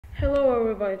Hello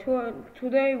everybody,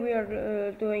 today we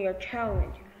are doing a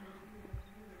challenge.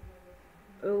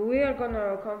 We are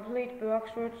gonna complete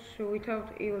blox fruits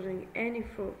without using any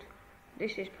fruit.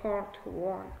 This is part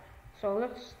 1, so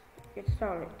let's get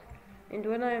started. And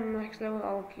when I am max level,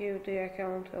 I'll give the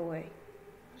account away.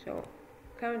 So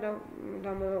comment down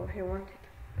below if you want it.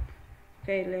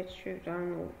 Okay, let's choose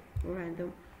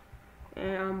random.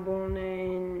 I'm born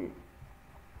in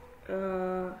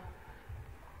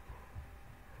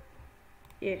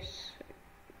yes,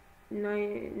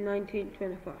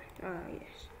 1925.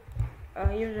 Yes.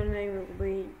 Username will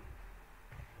be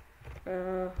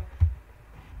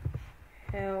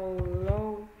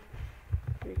hello.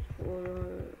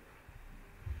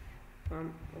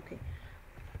 Okay.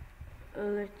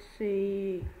 Let's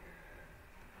see.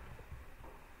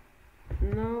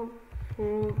 No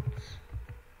fruits.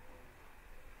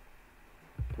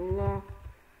 Block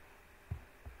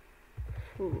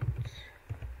fruits.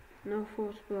 No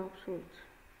fruits, block fruits.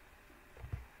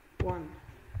 1.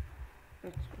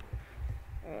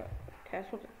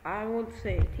 That's what I won't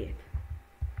say it yet.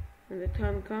 When the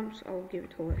time comes, I'll give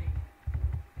it away.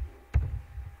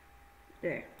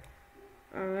 There.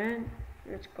 Alright,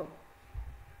 let's go.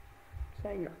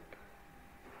 Sign up.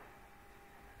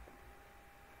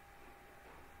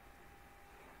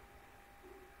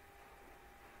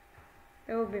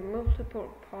 There will be multiple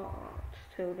parts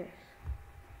to this.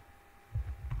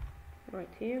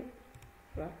 Right here,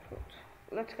 black fruit.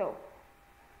 Let's go.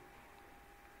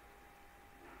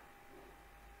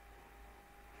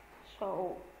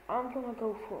 So I'm gonna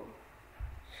go for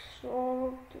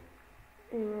sword.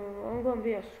 I'm gonna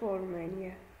be a sword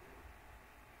mania.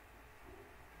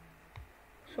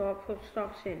 So I'll put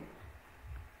stuff in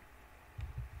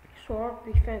sword,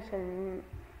 defense, and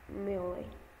melee.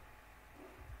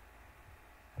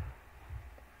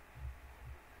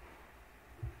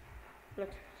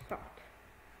 Let's start.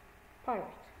 Pirate.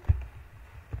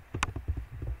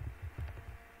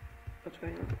 What's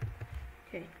going on?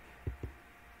 Okay.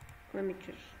 Let me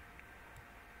just.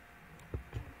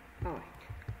 Alright.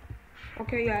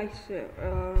 Okay, guys.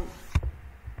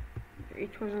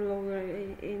 It wasn't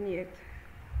loaded in yet.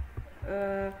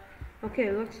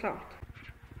 Okay, let's start.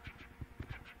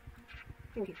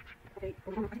 Okay.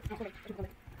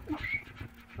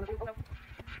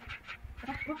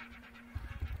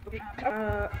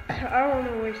 I don't want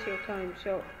to waste your time,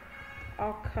 so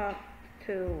I'll cut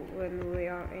to when we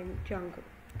are in jungle.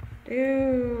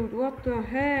 Dude, what the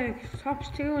heck? Stop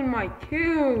stealing my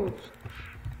kills!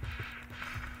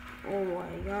 Oh my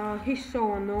god, he's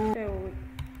so annoying.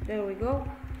 There we go.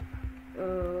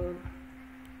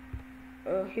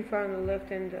 He finally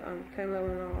left and I'm 10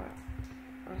 level now,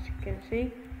 as you can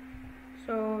see.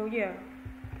 So yeah.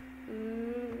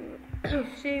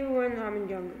 See you when I'm in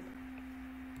jungle.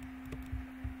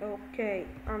 Okay,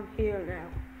 I'm here now.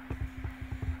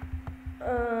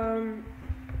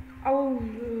 I'll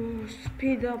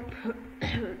speed up.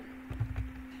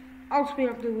 I'll speed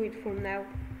up the wait from now.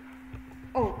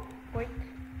 Oh, wait,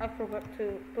 I forgot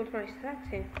to put my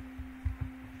stats in.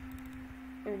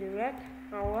 Let me do that.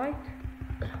 Alright.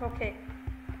 Okay,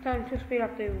 time to speed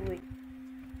up the wait.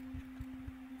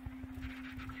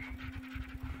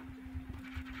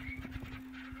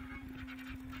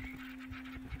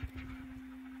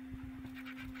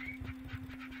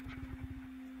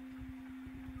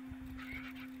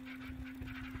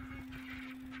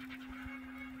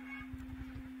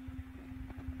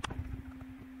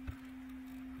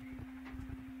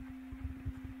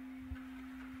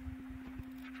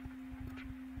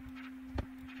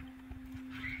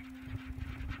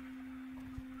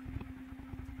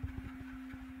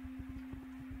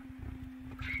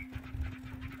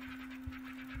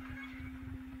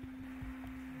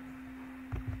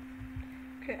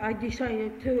 Okay, I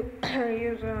decided to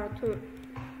use two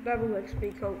double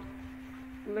XP code.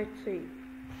 Let's see.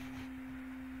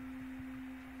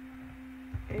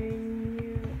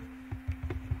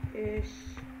 Is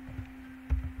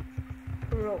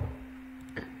pro.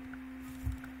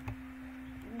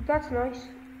 That's nice.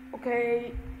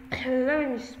 Okay,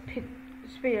 let me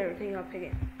speed everything up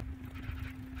again.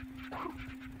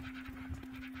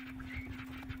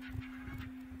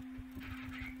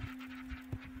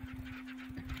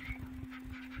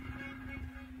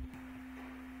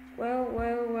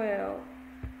 Well.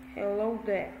 Hello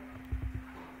there.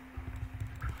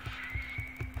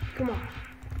 Come on.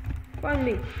 Find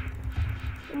me.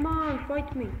 Come on,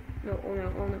 fight me. No, oh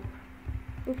no.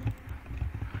 Oops.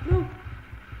 No.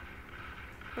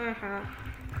 Haha.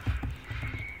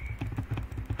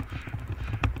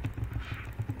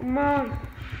 Come on.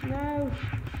 No.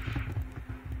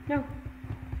 No.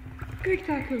 Quick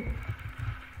tackle.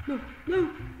 No, no,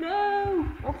 no!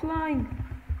 Offline!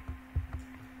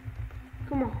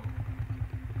 Come on.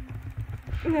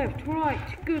 Left,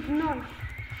 right, good night.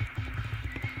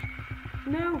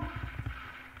 No!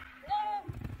 No!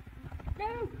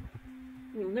 No!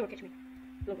 You'll never catch me.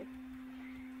 Look it.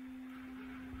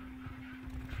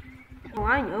 Oh,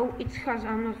 I know. It's because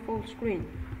I'm not full screen.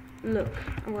 Look,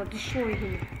 I will destroy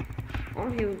him. Or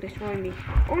he will destroy me.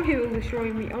 Or he will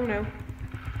destroy me. Oh no.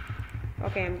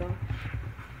 Okay, I'm done.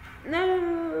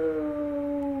 No!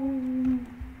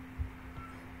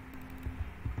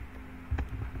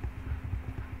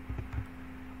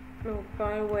 Oh,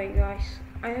 by the way, guys,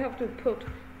 I have to put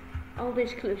all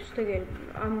these clips together.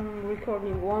 I'm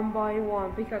recording one by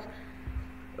one because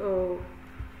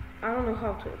I don't know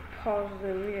how to pause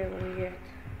the video yet.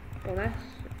 So that's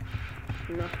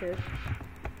not good.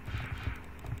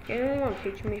 Can anyone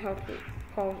teach me how to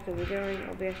pause the video in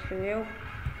OBS Studio?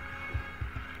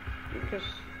 Because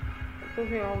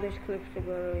putting all these clips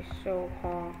together is so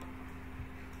hard.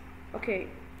 Okay,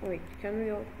 wait, can we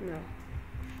go? No.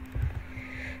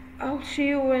 I'll see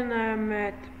you when I'm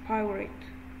at Pirate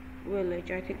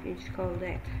Village, I think it's called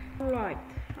that. Alright,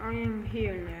 I am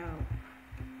here now.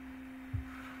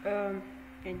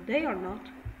 And they are not.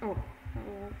 Oh,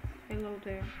 hello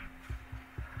there.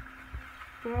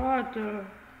 Brother.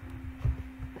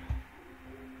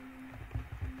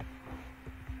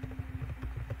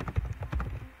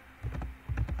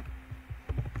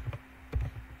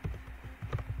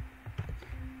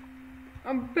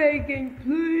 I'm begging,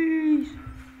 please.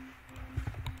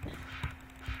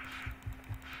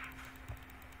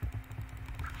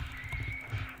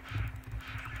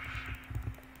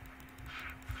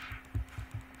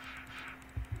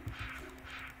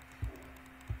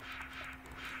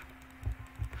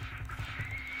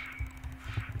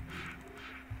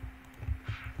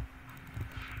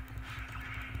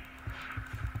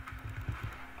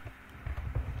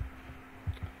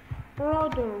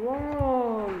 Brother,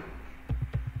 wrong.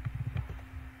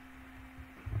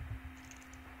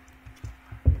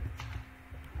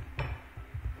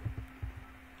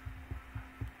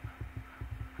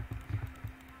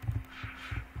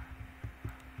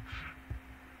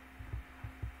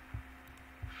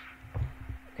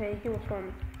 Okay, he was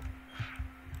wrong.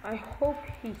 I hope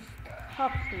he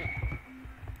stops now.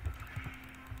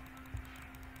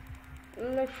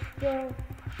 Let's go.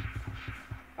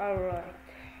 Alright.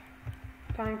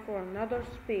 Time for another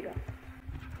speed up.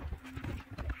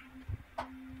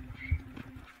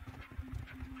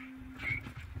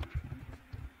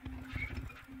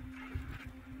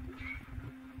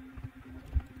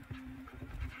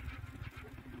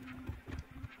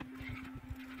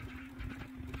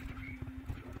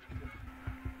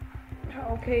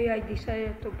 Okay, I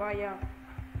decided to buy a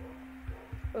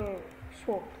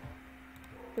sword.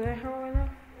 Do I have enough?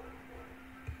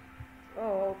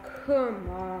 Oh, come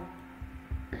on.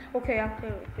 Okay,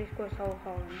 after this goes all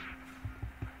home.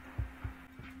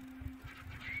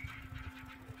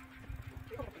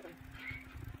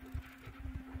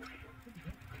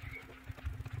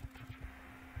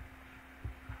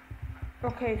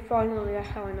 Okay, finally I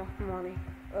have enough money.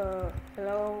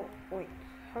 Hello, wait,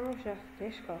 how much does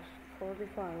this cost?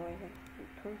 45, I think.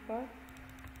 25?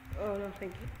 Oh, no,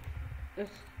 thank you.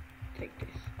 Let's take this.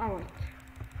 Alright.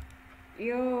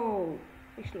 Yo,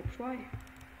 this looks right.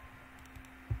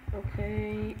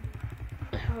 Okay.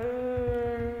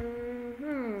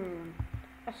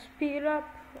 A speed up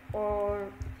or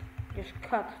just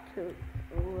cut to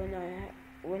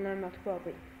when I'm at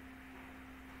Bobby.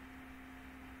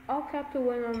 I'll cut to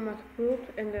when I'm at Brute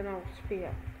and then I'll speed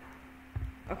up.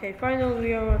 Okay, finally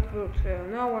we are at Brute.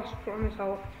 Now as promised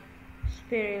I'll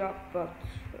speed it up, but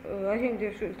I think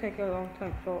this will take a long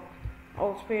time, so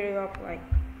I'll speed it up like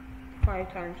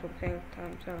 5 times or 10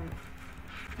 times.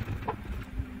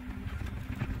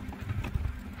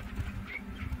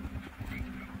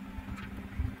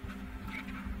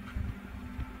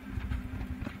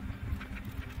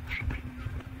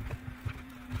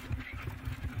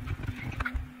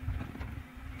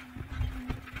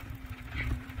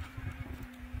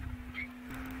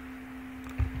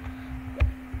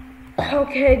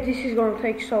 Okay, this is gonna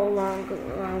take so long.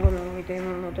 I'm gonna redeem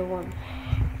another one.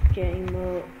 Game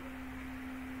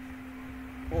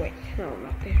wait, no,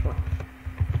 not this one.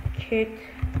 Kit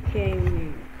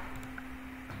Gaming.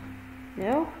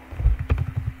 No?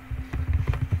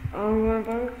 I don't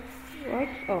remember. Right?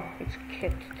 Oh, it's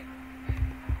Kit.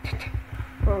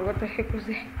 Oh, what the heck was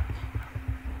that?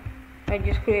 I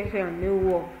just created a new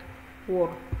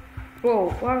word. Whoa,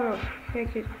 what the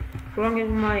heck is wrong with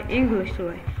my English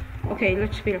today? Okay,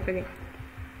 let's speed up again.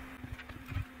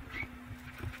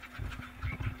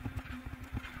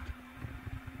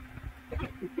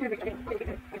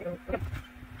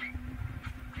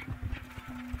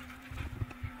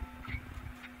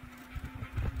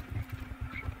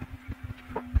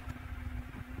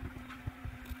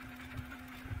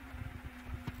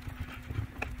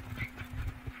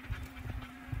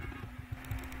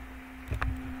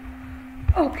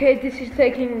 Okay, this is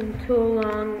taking too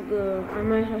long. I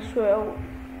might as well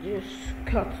just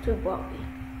cut to Bobby.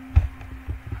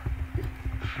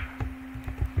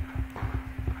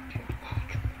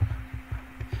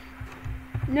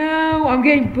 No, I'm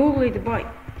getting bullied by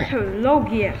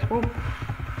Logias. Oh,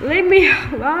 leave me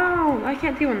alone. I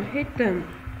can't even hit them.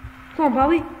 Come on,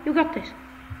 Bobby. You got this.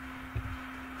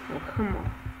 Oh, come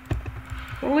on.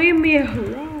 Leave me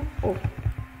alone. Oh,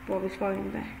 Bobby's fighting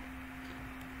back.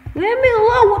 Leave me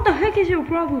alone. What the heck is your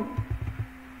problem?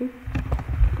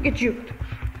 Get juked.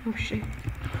 Oh, shit.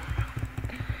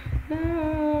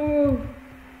 No.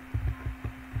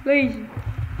 Please.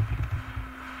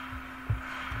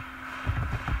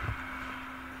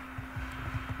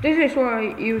 This is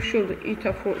why you should eat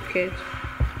a fruit, kids.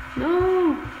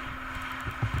 No!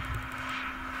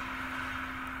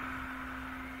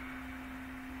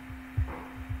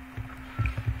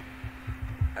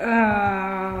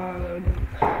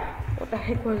 What the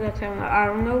heck was that sound? I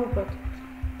don't know, but...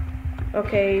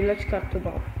 Okay, let's cut the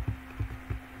ball.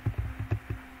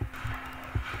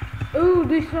 Ooh,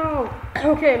 this song!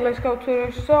 Okay, let's go to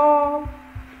the song.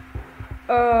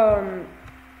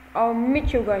 I'll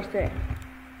meet you guys there.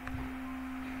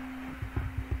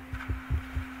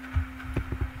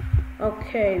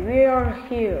 Okay, we are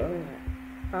here.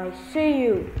 I see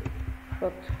you,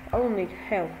 but I will need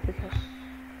help because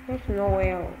there's no way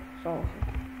out. So,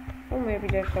 or maybe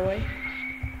there's a way.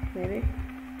 Maybe.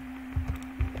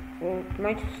 Well, it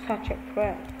might just touch a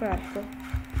crash, but I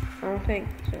don't think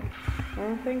so. I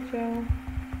don't think so.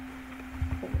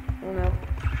 Oh no!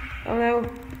 Oh no!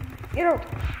 Get out!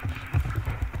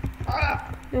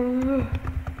 Ah! No!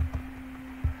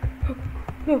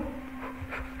 No!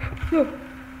 No!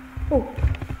 Oh,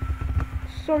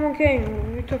 someone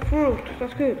came with a fruit.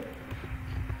 That's good.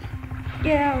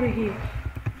 Get out of here.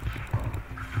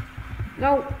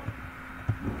 No.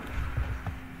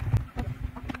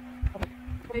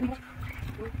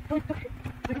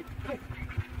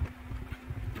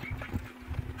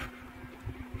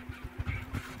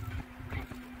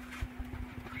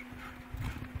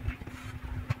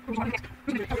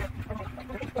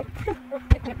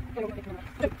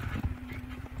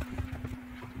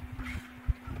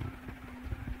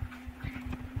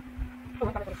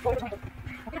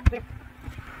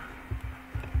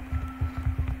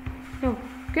 No,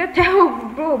 get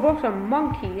down, bro! Both a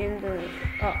monkey and the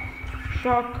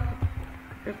shark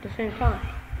at the same time.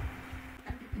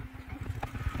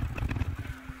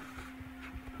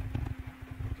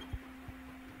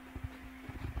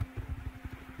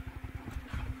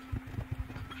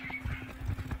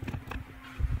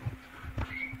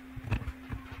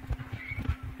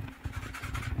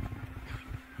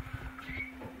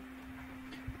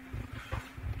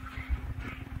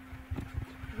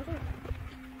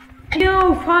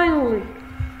 Yo, finally!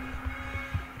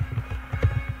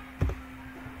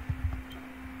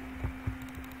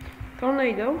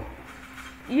 Tornado?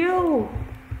 Yo!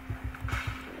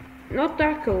 Not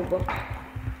that cool, but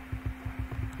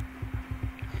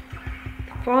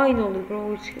finally,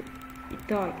 bro, it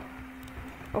died.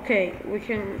 Okay, we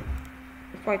can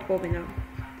fight Bobby now.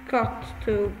 Cut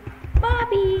to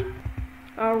Bobby!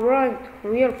 Alright,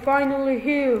 we are finally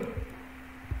here.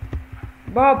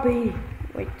 Bobby!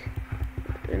 Wait.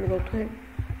 Let me go to him.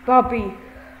 Bobby,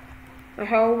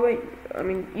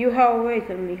 you have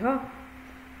waited me, huh?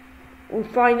 We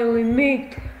finally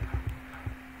meet.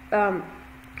 I'm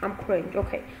cringe.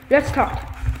 Okay, let's start.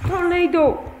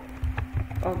 Tornado.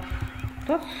 Oh,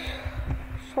 that's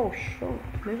so short.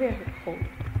 Maybe I should hold it.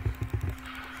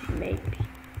 Maybe.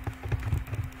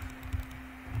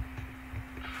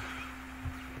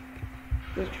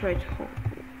 Let's try to hold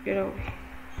it. Get over here.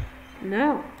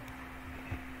 No.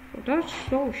 Oh, that's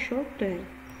so short then.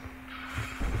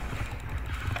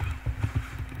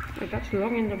 Wait, that's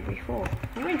longer than before.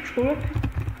 Am I tripping?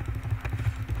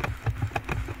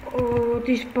 Oh,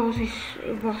 this boss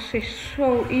is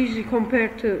so easy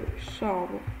compared to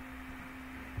Sabo.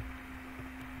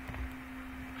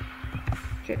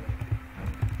 Shit.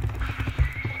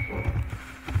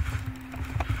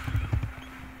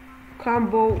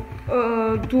 Combo,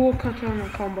 dual katana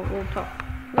combo on top.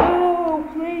 No,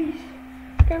 please.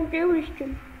 Don't do this to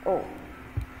me. Oh.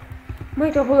 My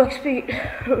double XP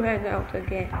ran out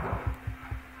again.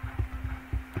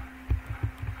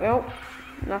 Well,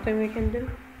 nothing we can do.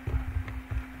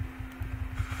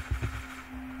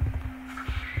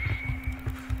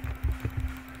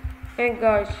 Hey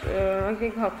guys, I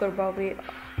think after Bobby,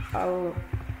 I'll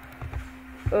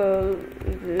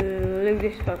leave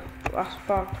this as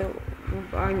part 2.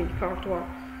 I mean part 1,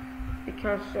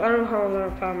 because I don't have a lot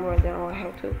of time right now. I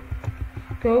have to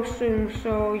go soon,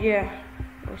 so yeah,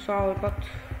 I'm sorry, but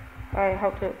I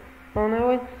have to go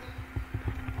now.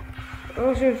 I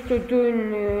was used to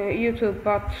doing YouTube,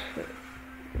 but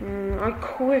I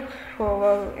quit for a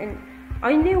while, and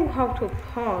I knew how to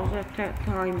pause at that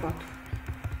time, but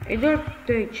either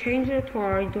they changed it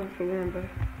or I don't remember.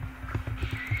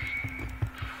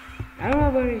 I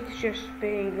remember it's just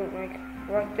being like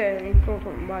right there in front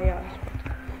of my eyes,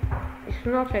 but it's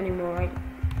not anymore.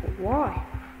 Why?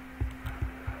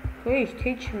 Please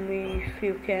teach me if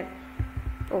you can.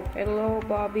 Oh, hello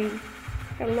Bobby.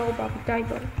 Hello Bobby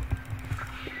Diver.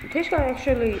 This guy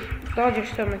actually dodges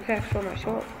some attacks for my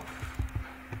sword.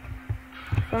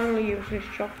 Finally use this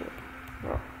chocolate.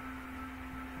 Oh.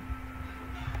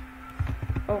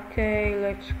 Okay,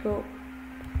 let's go.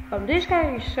 This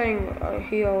guy is saying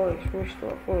he always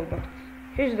restore fully, but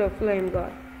he's the flame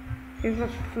guy. He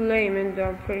has flame, and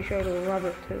I'm pretty sure the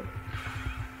rubber too.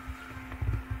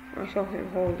 I saw him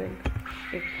holding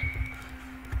it.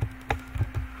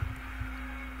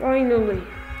 Finally,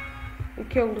 we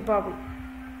killed Bobby.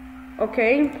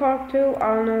 Okay, in part 2,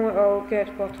 I don't know what I'll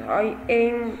get, but I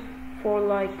aim for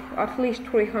like at least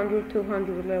 300,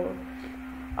 200 level.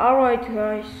 Alright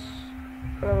guys,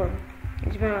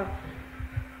 it's been a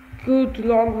good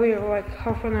long video, like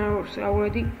half an hour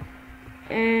already,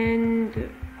 and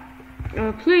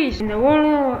please,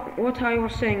 what I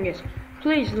was saying is,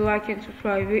 please like and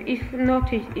subscribe. If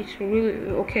not, it's really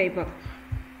okay, but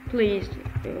please,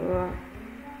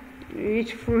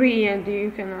 it's free and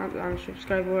you can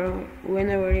unsubscribe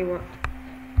whenever you want.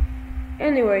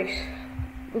 Anyways,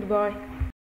 goodbye.